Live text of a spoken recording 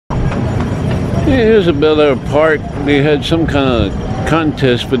Here's a Bel Air park. They had some kind of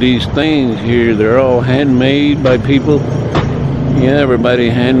contest for these things here. They're all handmade by people. Yeah, everybody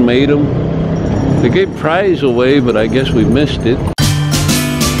handmade them. They gave prize away, but I guess we missed it.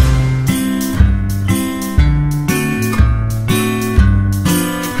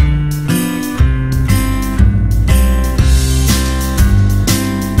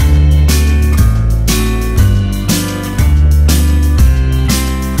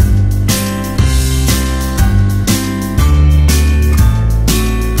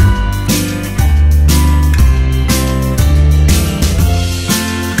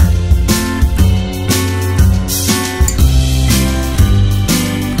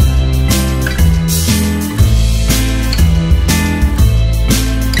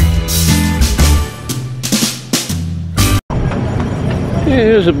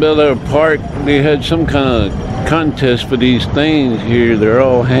 Here's a Bel Air park. They had some kind of contest for these things here. They're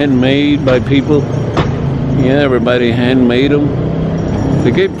all handmade by people. Yeah, everybody handmade them.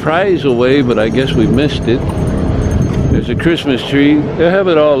 They gave prize away, but I guess we missed it. There's a Christmas tree. They have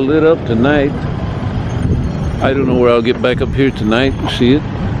it all lit up tonight. I don't know where I'll get back up here tonight to see it.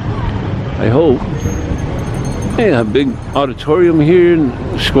 I hope. Hey, a big auditorium here in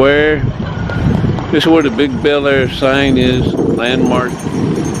the square. This is where the big Bel Air sign is, landmark.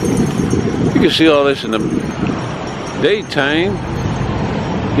 You can see all this in the daytime.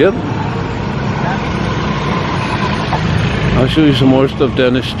 Yep. I'll show you some more stuff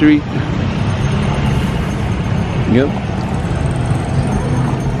down the street. Yep.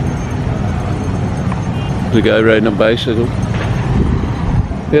 The guy riding a bicycle.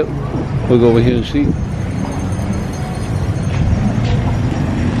 Yep. We'll go over here and see.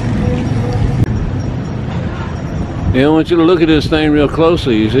 Yeah, I want you to look at this thing real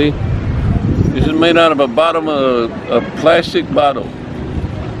closely, you see? This is made out of a bottom of a plastic bottle.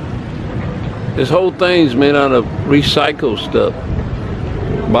 This whole thing's made out of recycled stuff.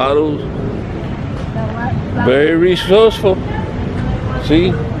 Bottles. Very resourceful.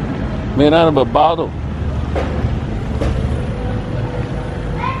 See? Made out of a bottle.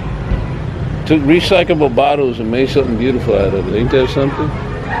 Took recyclable bottles and made something beautiful out of it. Ain't that something?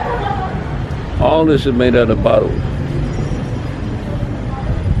 All this is made out of bottles.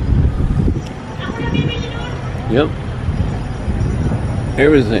 Yep.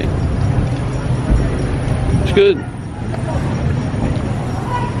 Everything. It's good.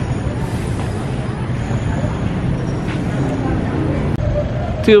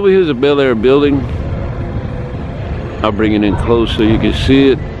 See, over here's a Bel Air building. I'll bring it in close so you can see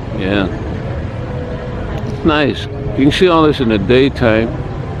it. Yeah. It's nice. You can see all this in the daytime.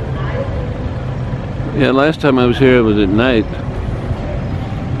 Yeah, last time I was here it was at night.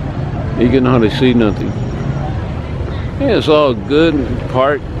 You can hardly see nothing. Yeah, it's all good,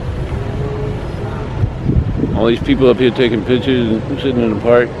 park. All these people up here taking pictures and sitting in the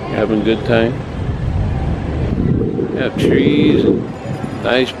park, having a good time. You have trees, and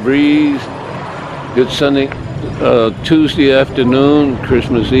nice breeze, good sunny Tuesday afternoon,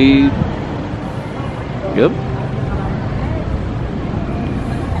 Christmas Eve. Yep.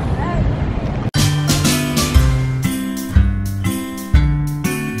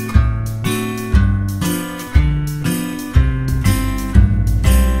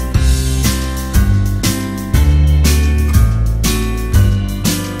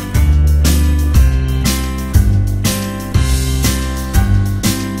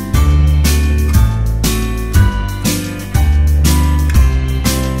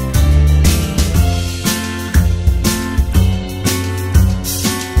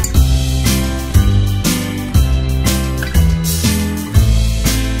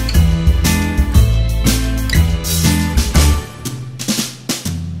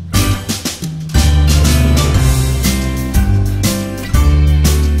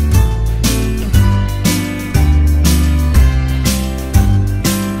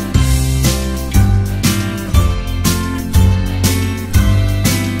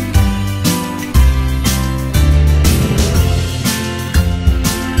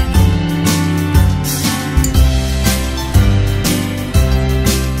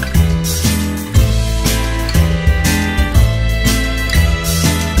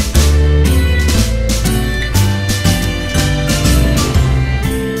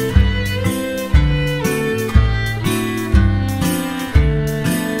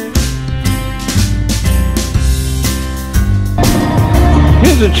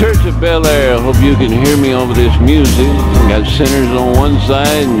 The Church of Bel Air. I hope you can hear me over this music. Got sinners on one side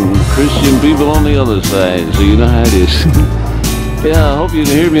and Christian people on the other side, so you know how it is. Yeah, I hope you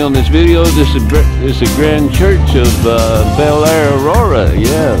can hear me on this video. This is the Grand Church of Bel Air, Aurora.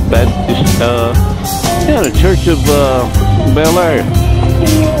 Yeah, Baptist. Yeah, the Church of Bel Air.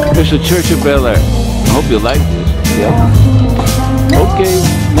 It's the Church of Bel Air. I hope you like this. Yeah. Okay,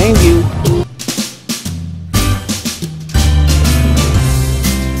 thank you.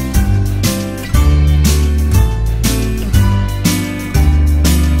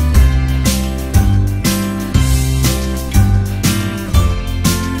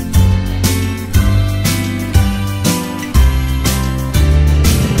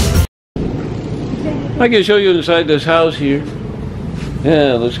 I can show you inside this house here.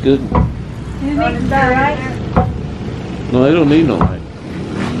 Yeah, looks good. You need the light? No, I don't need no light.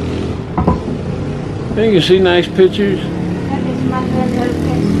 You can see nice pictures. That is my little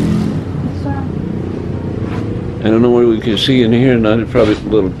this one. I don't know where we can see in here. Not it's probably a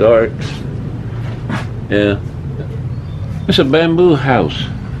little dark. Yeah. It's a bamboo house.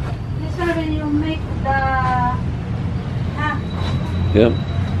 This one when you make the Yep.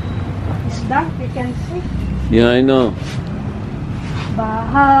 It's dark, you can see. Yeah, I know.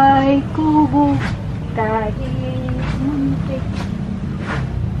 Bahay kubo kahit muntik.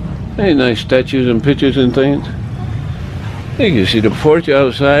 Hey, nice statues and pictures and things. You can see the porch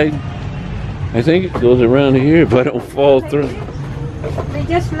outside. I think it goes around here if I don't fall through. They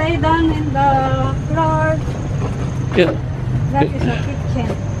just lay down in the floor. Yeah. That is a kitchen.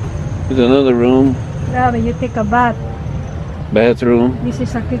 There's another room. Now when you take a bath, Bathroom. this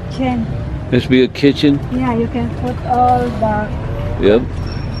is a kitchen. This be a kitchen. Yeah, you can put all the Yep.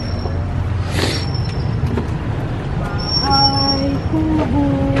 bahay kubo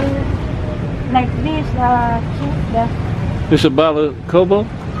like this. The This a balakobo?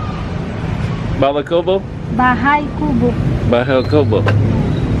 Balakobo? bahay kubo. Bahakobo.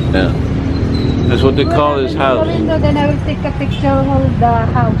 Yeah. That's what they call this house. Window, then I will take a picture of the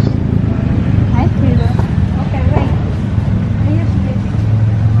house. I feel it. Okay, wait.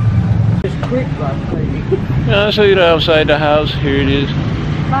 It's quick, Yeah, I'll show you the outside the house. Here it is.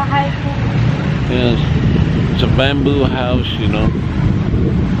 bahay kubo. Yes. It's a bamboo house, you know.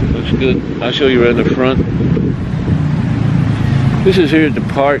 Looks good. I'll show you around the front. This is here at the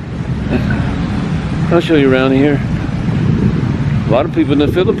park. I'll show you around here. A lot of people in the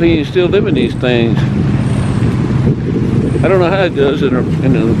Philippines still live in these things. I don't know how it does in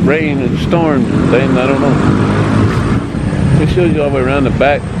the rain and storms and things. I don't know. It shows you all the way around the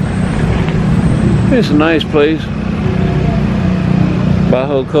back. It's a nice place.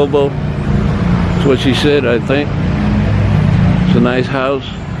 Bajo Cobo. That's what she said, I think. It's a nice house.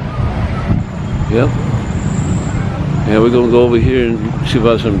 Yep. Yeah, we're gonna go over here and see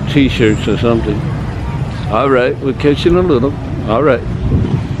about some t-shirts or something. All right, we'll catch you in a little. All right.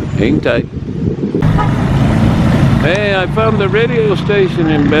 Hang tight. Hey, I found the radio station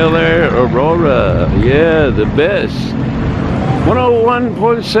in Bel Air, Aurora. Yeah, the best.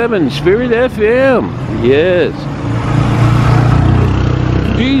 101.7 Spirit FM. Yes.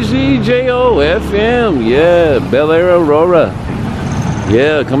 GZJO FM. Yeah, Bel Air, Aurora.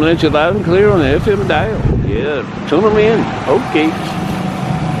 Yeah, coming at you loud and clear on the FM dial. Yeah, tune them in. Okay.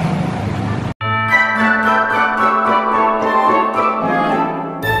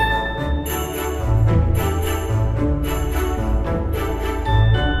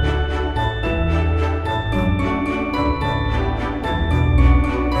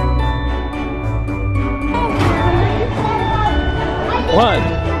 What?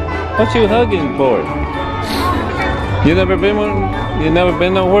 What you hugging for? You never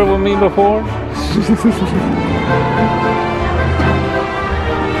been nowhere with me before?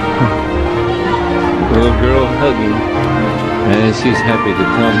 Little girl hugging, and she's happy to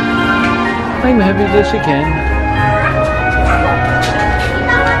come. I'm happy that she can.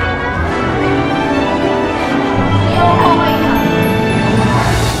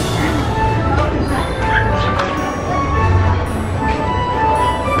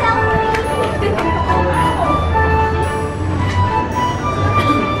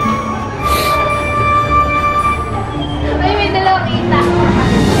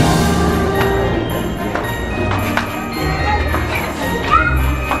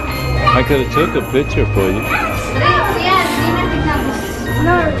 I could have took a picture for you.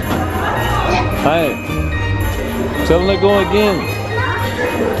 Hi. Tell them to go again.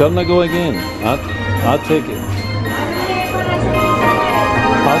 Tell them to go again. I'll take it.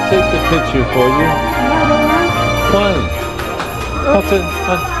 I'll take the picture for you. Why? I'll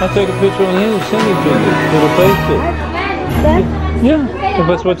take a picture on here and send it to you. It'll face it. Yeah. If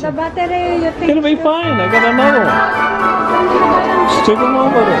that's what The battery, you think? it'll be fine. I got another one. Stick them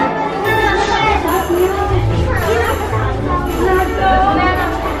over there.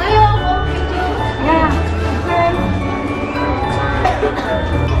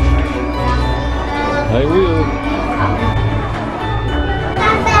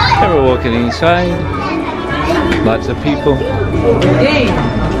 walking inside. Lots of people. Going in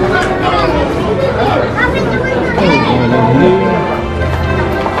here.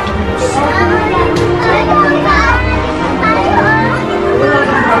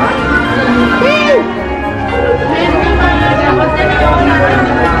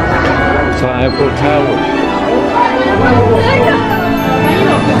 It's Eiffel Tower.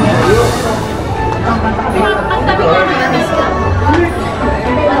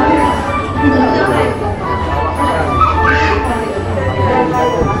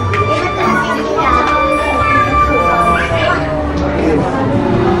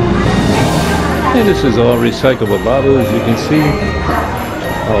 And this is all recyclable bottles, you can see.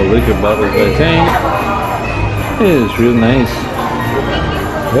 All liquor bottles, I think. It's real nice.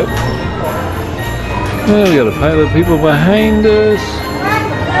 Yep. Well, we got a pile of people behind us.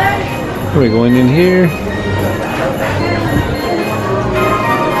 We're going in here.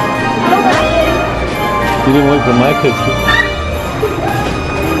 You didn't wait for my picture.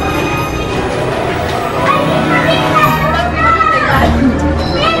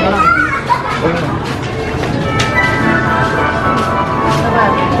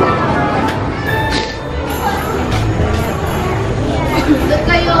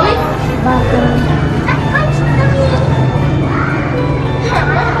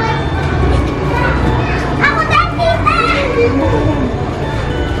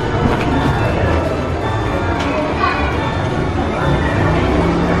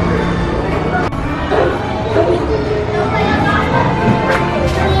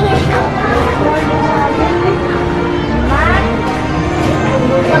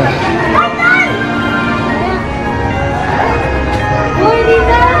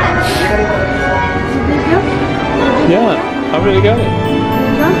 Yeah, I already got it.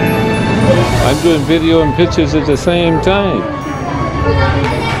 I'm doing video and pictures at the same time.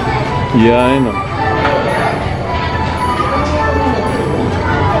 Yeah, I know.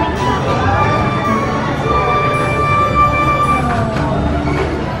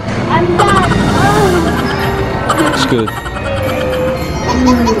 It's good.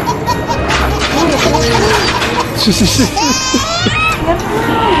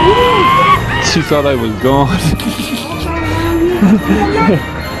 She thought I was gone.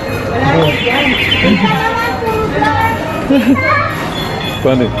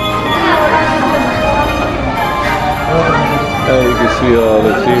 Funny. Oh, you can see all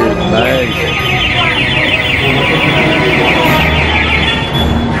the tears. Nice.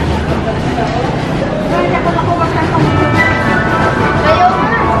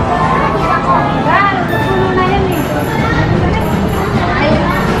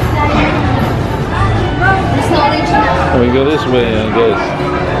 We go this way, I guess.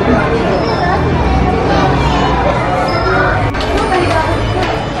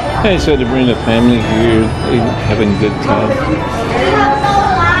 I said to bring the family here, having a good time.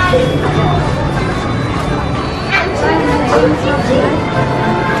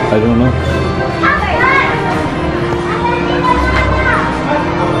 I don't know.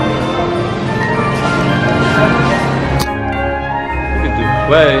 Look at the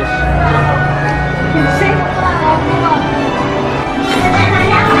place.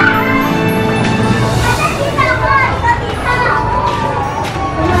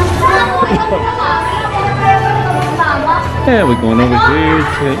 Yeah, we're going over here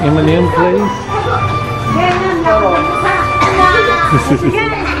to M&M place.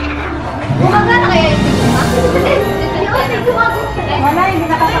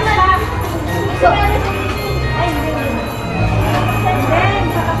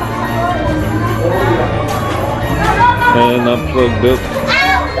 And unplugged up.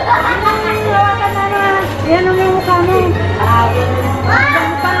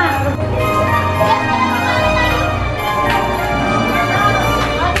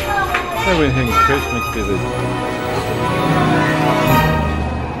 Everything Christmas village.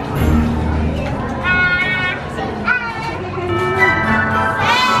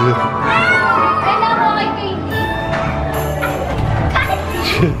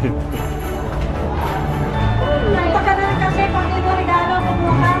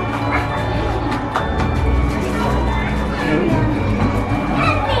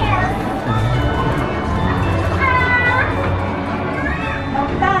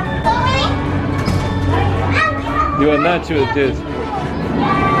 You are not sure it is.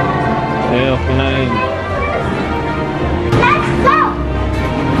 Yeah, fine. Let's go!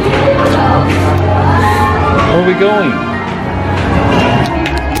 Where are we going?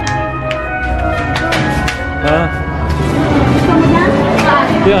 Huh?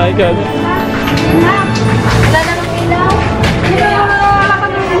 Yeah, I got it. Wala na ng ilaw. Wala ka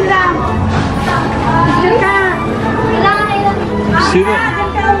ng ilaw. She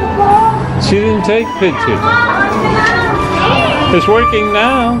didn't take pictures. It's working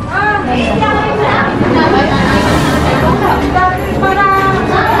now.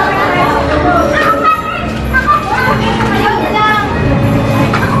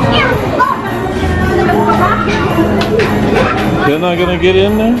 They're not gonna get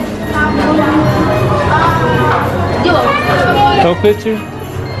in there? No picture?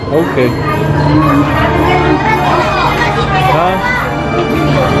 Okay. Huh?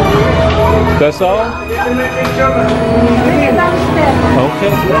 That's all?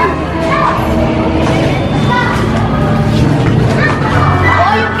 Okay.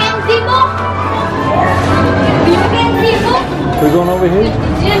 We're going over here?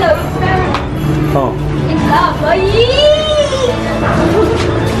 Oh.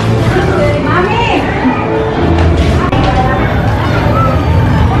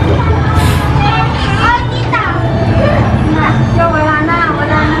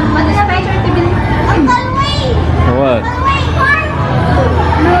 What?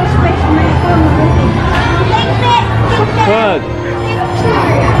 What?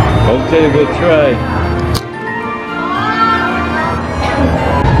 Okay, we'll try.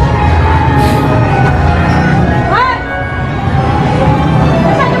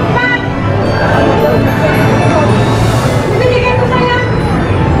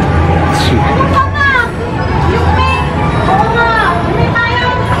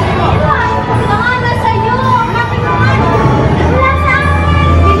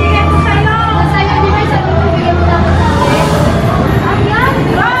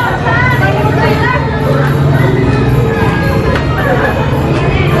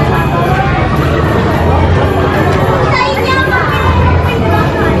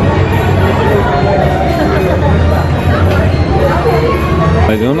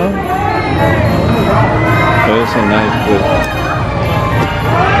 I don't know. But it's a nice book.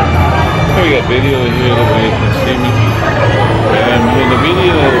 We got video here that way you can see me. And in the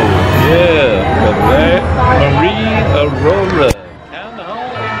video, yeah, Marie Aurora. Town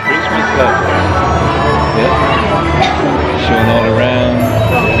hall Christmas lights. Yep. Showing all around.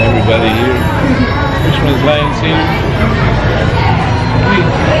 Everybody here. Christmas lights here.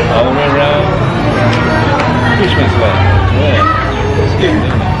 All the way around. Christmas lights. Yeah. It's good, isn't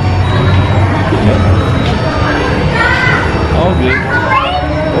it? Yep. All good.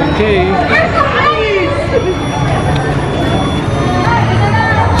 Okay.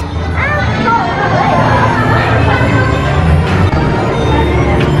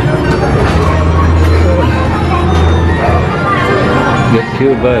 Get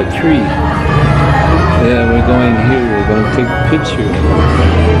killed by a tree. Yeah, we're going here. We're going to take a picture.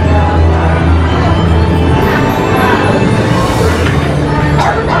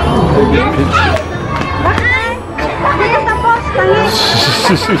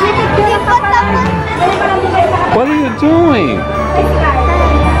 What are you doing?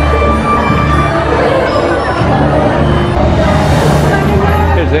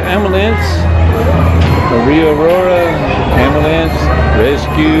 There's an ambulance. Maria Aurora, ambulance,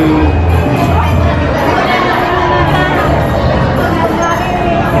 rescue.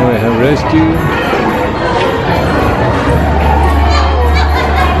 Oh, we have rescue.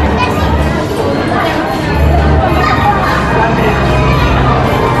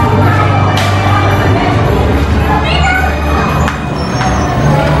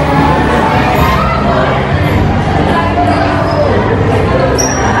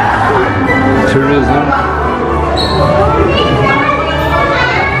 Tourism.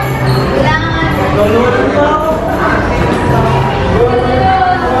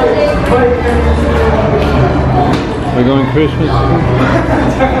 We're going Christmas.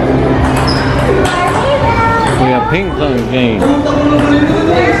 We have ping pong game.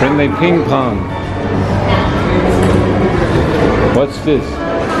 Friendly ping pong. What's this?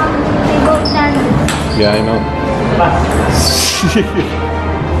 Yeah, I know.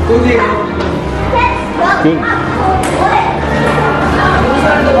 Good.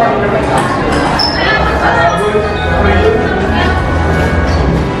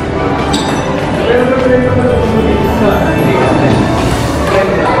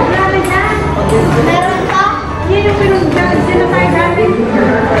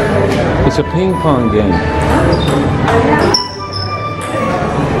 It's a ping pong game.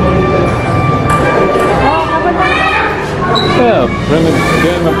 Yeah, bring a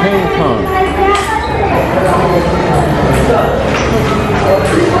game of ping pong.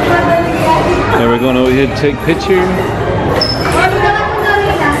 And we're going over here to take pictures.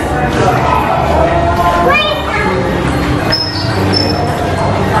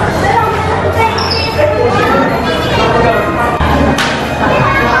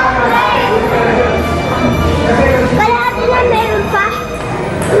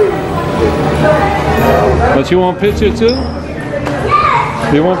 But you want picture too?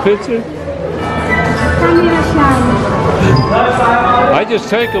 You want picture? I just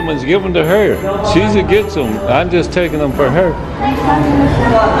take them and give them to her. She gets them. I'm just taking them for her.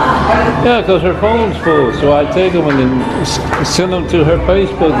 Yeah, because her phone's full. So I take them and then send them to her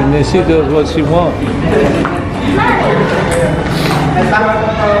Facebook, and then she does what she wants.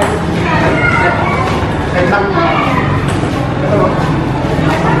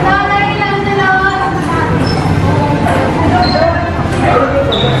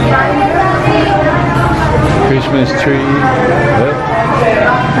 Christmas tree. Yep.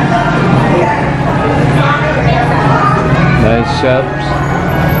 Nice shops.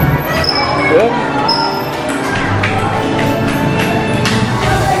 Yep.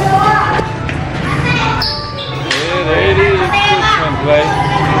 Yeah, there it is. Christmas light.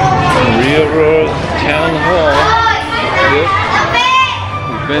 Aurora Town Hall. Yep.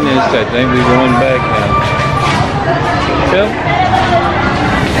 We finished. I think we're going back now. Yep.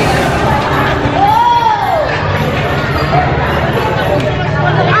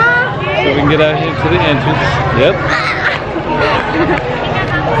 So we can get out here to the entrance. Yep.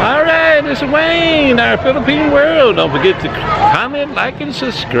 All right, it's Wayne, our Philippine world. Don't forget to comment, like, and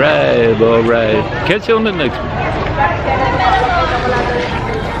subscribe. All right. Catch you on the next one.